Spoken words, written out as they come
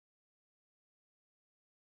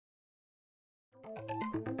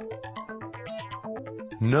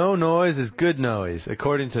No noise is good noise,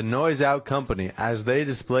 according to Noise Out Company, as they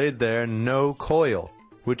displayed their no coil,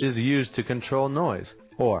 which is used to control noise,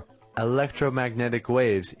 or electromagnetic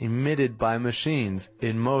waves emitted by machines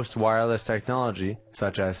in most wireless technology,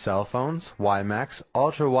 such as cell phones, WiMAX,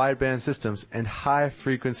 ultra-wideband systems, and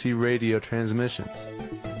high-frequency radio transmissions.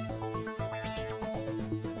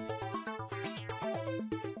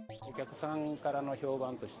 お客さんからの評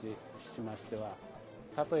判としましては、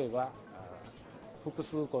例えば複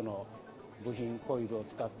数個の部品コイルを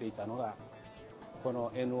使っていたのがこ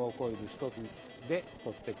の NO コイル一つで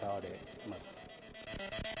取って代われます。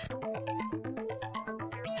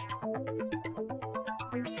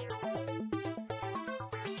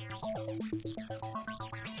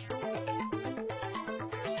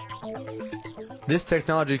This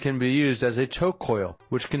technology can be used as a choke coil,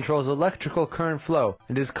 which controls electrical current flow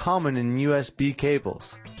and is common in USB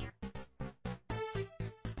cables.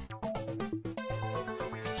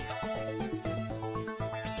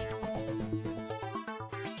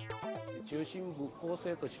 中心部構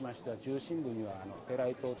成としましては、中心部にはフェラ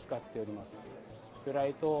イトを使っております。フェラ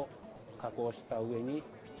イトを加工した上に、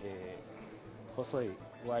細い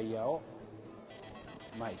ワイヤーを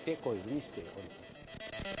巻いてコイルにしております。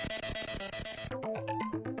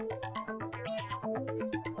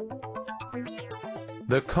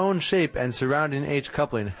The cone shape and surrounding H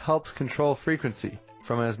coupling helps control frequency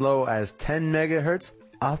from as low as 10 MHz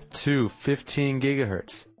up to 15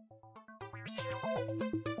 GHz.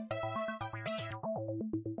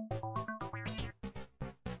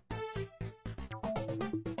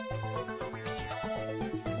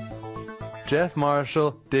 Jeff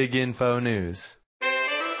Marshall, DigInfo News.